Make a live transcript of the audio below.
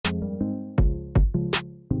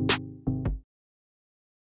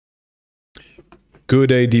Good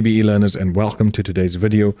day, DBE learners, and welcome to today's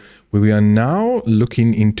video, where we are now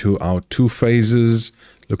looking into our two phases,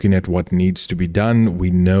 looking at what needs to be done. We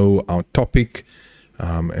know our topic,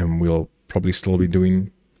 and we'll probably still be doing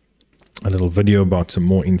a little video about some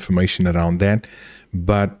more information around that.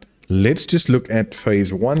 But let's just look at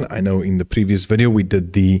phase one. I know in the previous video we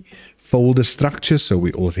did the folder structure, so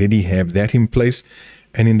we already have that in place.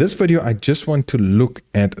 And in this video, I just want to look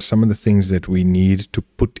at some of the things that we need to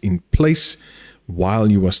put in place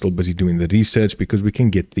while you are still busy doing the research, because we can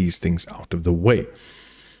get these things out of the way.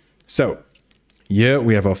 So here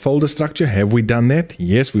we have our folder structure. Have we done that?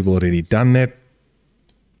 Yes, we've already done that.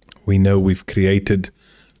 We know we've created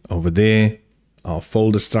over there our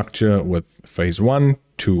folder structure with phase 1,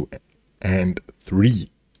 2, and 3.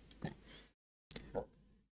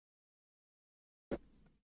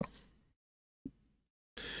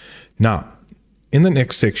 Now, in the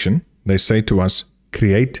next section, they say to us,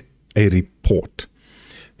 create a report.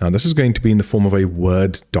 Now, this is going to be in the form of a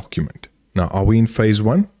Word document. Now, are we in phase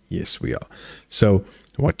 1? Yes, we are. So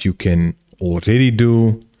what you can already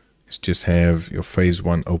do is just have your phase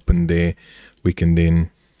 1 open there. We can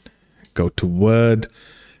then go to Word,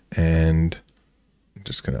 and I'm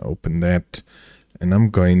just going to open that. And I'm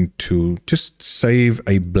going to just save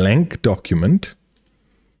a blank document.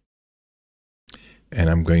 And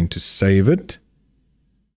I'm going to save it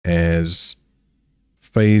as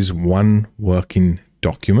phase 1 working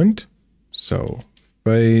document. So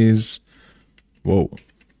phase 1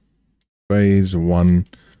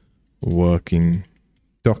 working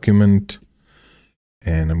document.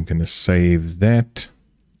 And I'm going to save that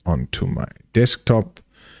onto my desktop.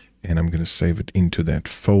 And I'm going to save it into that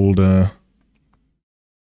folder.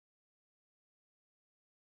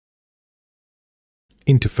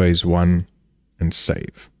 Into phase 1. And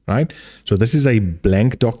save, right? So this is a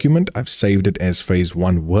blank document. I've saved it as phase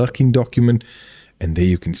 1 working document. And there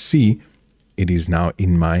you can see it is now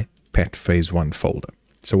in my PAT phase 1 folder.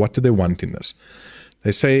 So what do they want in this?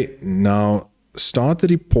 They say, now start the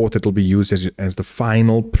report that will be used as the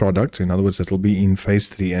final product. In other words, that will be in phase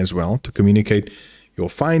 3 as well, to communicate your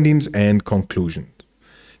findings and conclusions.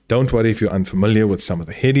 Don't worry if you're unfamiliar with some of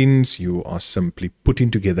the headings. You are simply putting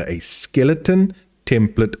together a skeleton,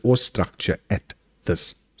 template, or structure at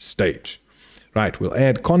this stage. Right, we'll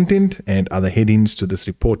add content and other headings to this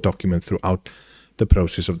report document throughout the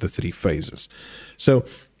process of the 3 phases. So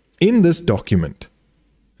in this document,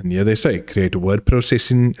 and here they say, create a word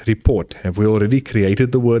processing report. Have we already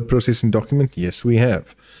created the word processing document? Yes, we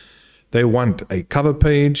have. They want a cover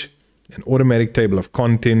page, an automatic table of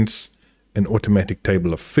contents, an automatic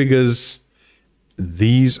table of figures.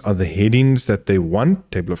 These are the headings that they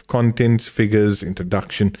want: table of contents, figures,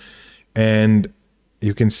 introduction, and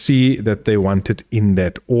you can see that they want it in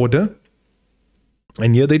that order.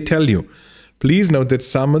 And here they tell you, please note that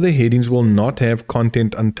some of the headings will not have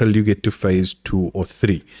content until you get to phase 2 or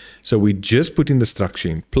 3. So we just put in the structure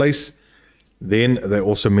in place. Then they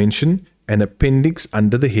also mention an appendix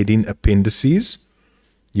under the heading appendices.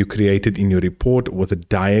 You created in your report with a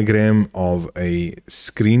diagram of a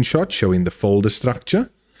screenshot showing the folder structure,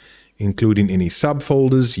 including any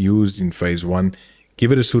subfolders used in phase 1.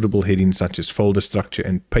 Give it a suitable heading such as folder structure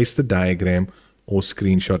and paste the diagram or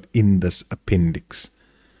screenshot in this appendix.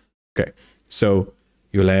 Okay, so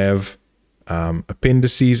you'll have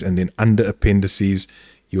appendices, and then under appendices,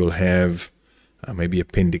 you'll have maybe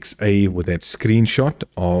appendix A with that screenshot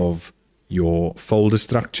of your folder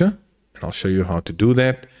structure. I'll show you how to do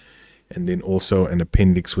that. And then also an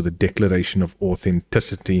appendix with a declaration of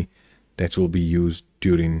authenticity that will be used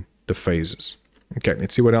during the phases. Okay,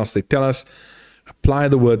 let's see what else they tell us. Apply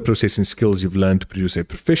the word processing skills you've learned to produce a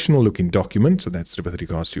professional looking document. So that's with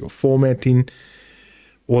regards to your formatting,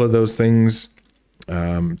 all of those things.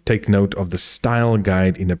 Take note of the style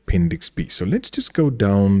guide in appendix B. So let's just go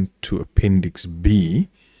down to appendix B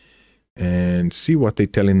and see what they're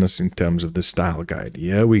telling us in terms of the style guide.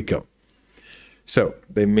 Here we go. So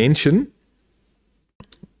they mention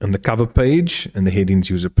on the cover page and the headings,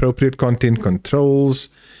 use appropriate content controls.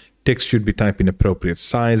 Text should be typed in appropriate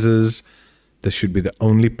sizes. This should be the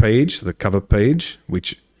only page, the cover page,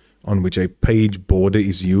 on which a page border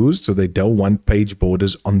is used. So they don't want page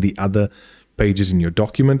borders on the other pages in your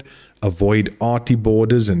document. Avoid arty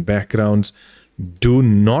borders and backgrounds. Do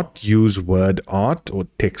not use word art or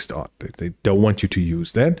text art. They don't want you to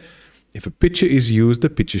use that. If a picture is used,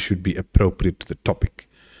 the picture should be appropriate to the topic.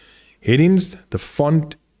 Headings, the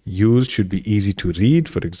font used should be easy to read,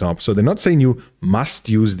 for example. So they're not saying you must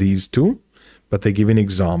use these two, but they're giving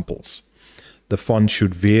examples. The font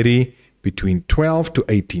should vary between 12 to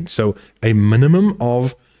 18. So a minimum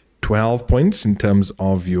of 12 points in terms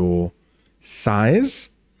of your size,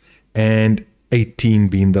 and 18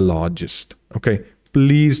 being the largest. Okay,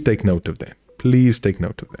 please take note of that. Please take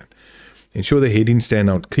note of that. Ensure the headings stand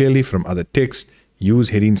out clearly from other text. Use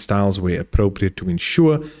heading styles where appropriate to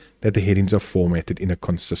ensure that the headings are formatted in a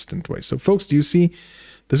consistent way. So folks, do you see?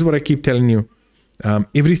 This is what I keep telling you.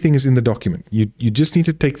 Everything is in the document. You just need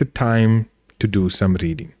to take the time to do some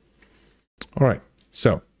reading. All right,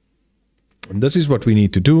 so this is what we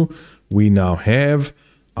need to do. We now have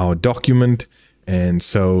our document, and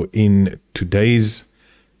so in today's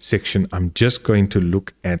section, I'm just going to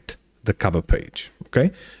look at the cover page.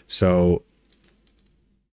 Okay, so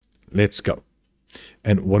let's go.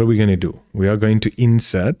 And what are we going to do? We are going to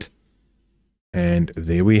insert, and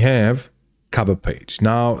there we have cover page.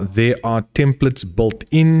 Now there are templates built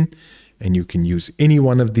in, and you can use any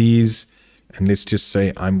one of these. And let's just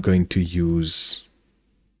say I'm going to use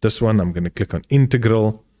this one. I'm going to click on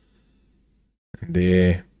integral, and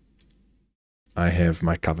there I have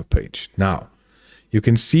my cover page. Now you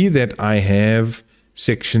can see that I have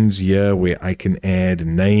sections here where I can add a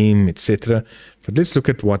name, etc. But let's look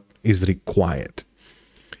at what is required.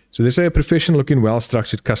 So they say a professional looking,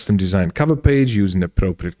 well-structured, custom designed cover page using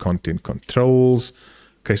appropriate content controls.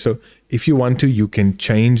 Okay, so if you want to, you can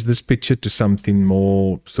change this picture to something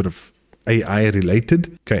more sort of AI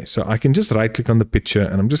related. Okay, so I can just right click on the picture,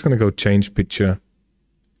 and I'm just going to go change picture,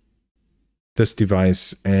 this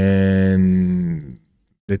device, and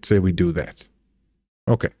let's say we do that.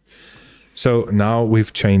 Okay, so now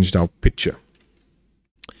we've changed our picture.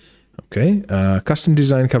 Okay, custom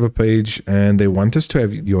design cover page, and they want us to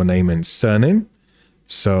have your name and surname.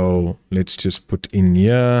 So let's just put in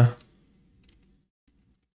here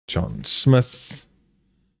John Smith.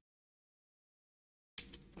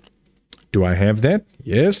 Do I have that?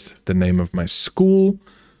 Yes. The name of my school.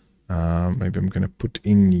 Maybe I'm going to put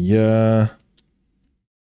in here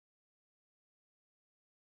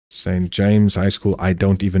St. James High School. I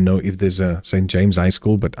don't even know if there's a St. James High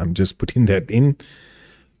School, but I'm just putting that in.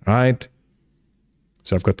 Right.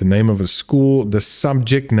 So I've got the name of a school, the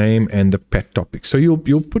subject name, and the pet topic. So you'll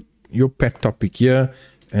put your pet topic here,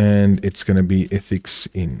 and it's going to be ethics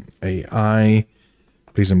in AI.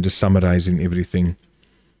 Please, I'm just summarizing everything.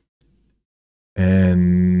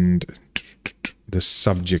 And the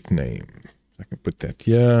subject name, I can put that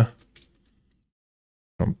here.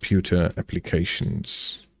 Computer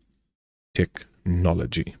applications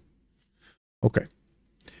technology. Okay.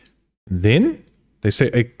 Then they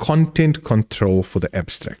say a content control for the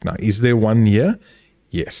abstract. Now, is there one here?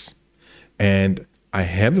 Yes. And I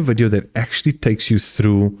have a video that actually takes you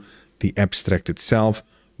through the abstract itself,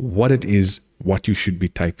 what it is, what you should be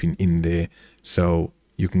typing in there. So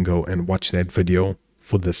you can go and watch that video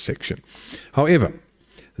for this section. However,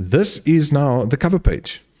 this is now the cover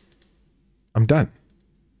page. I'm done.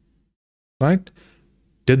 Right?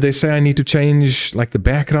 Did they say I need to change like the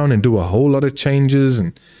background and do a whole lot of changes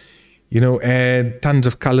and, you know, add tons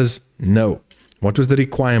of colors? No. What was the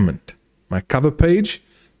requirement? My cover page,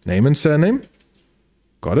 name and surname.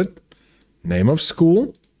 Got it. Name of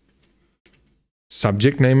school.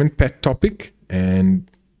 Subject name and pet topic. And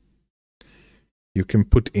you can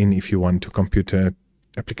put in, if you want to, computer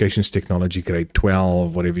applications technology grade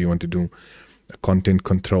 12, whatever you want to do, a content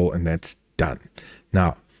control, and that's done.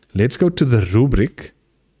 Now, let's go to the rubric.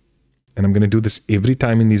 And I'm going to do this every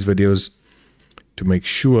time in these videos to make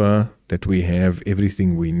sure that we have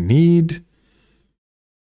everything we need.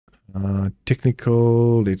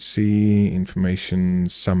 Technical, let's see, information,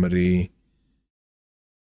 summary.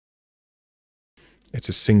 It's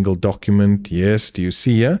a single document. Yes, do you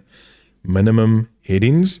see here? Minimum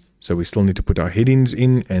headings. So we still need to put our headings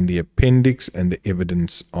in, and the appendix and the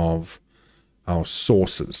evidence of our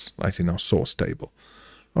sources, right, in our source table.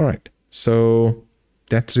 All right, so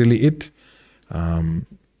that's really it. I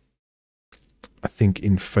think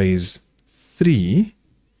in phase 3,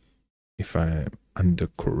 if I am under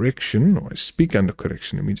correction, or I speak under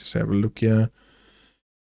correction, let me just have a look here.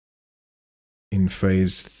 In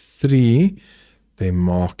phase 3, they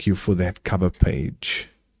mark you for that cover page.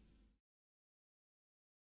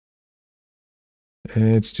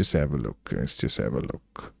 Let's just have a look. Let's just have a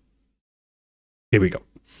look. Here we go.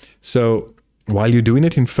 So while you're doing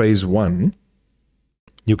it in phase 1,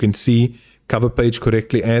 you can see cover page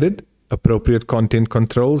correctly added, appropriate content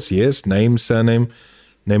controls, yes, name, surname,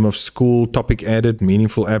 name of school, topic added,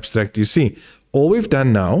 meaningful abstract. You see, all we've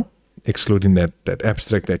done now, excluding that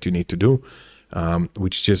abstract that you need to do,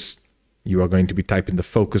 which just you are going to be typing the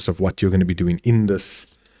focus of what you're going to be doing in this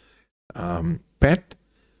pet.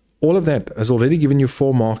 All of that has already given you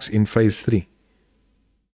 4 marks in phase 3.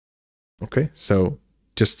 Okay, so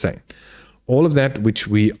just saying. All of that which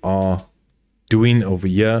we are doing over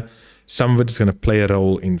here. Some of it is going to play a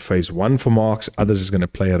role in phase 1 for marks. Others is going to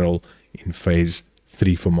play a role in phase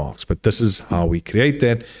 3 for marks. But this is how we create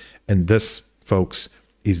that. And this, folks,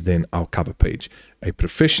 is then our cover page. A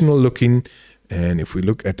professional looking. And if we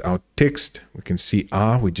look at our text, we can see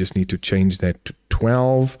we just need to change that to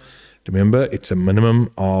 12. Remember, it's a minimum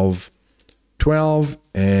of 12.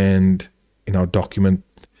 And in our document,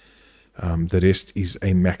 the rest is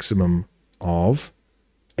a maximum of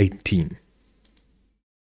 18.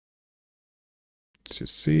 Let's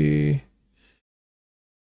just see.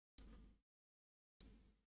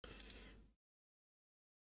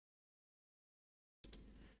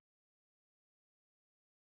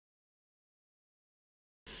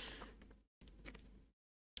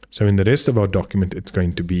 So in the rest of our document, it's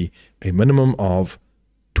going to be a minimum of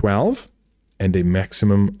 12 and a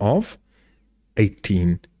maximum of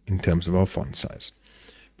 18 in terms of our font size.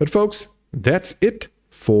 But folks, that's it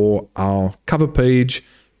for our cover page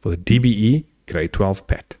for the DBE Grade 12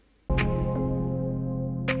 PAT.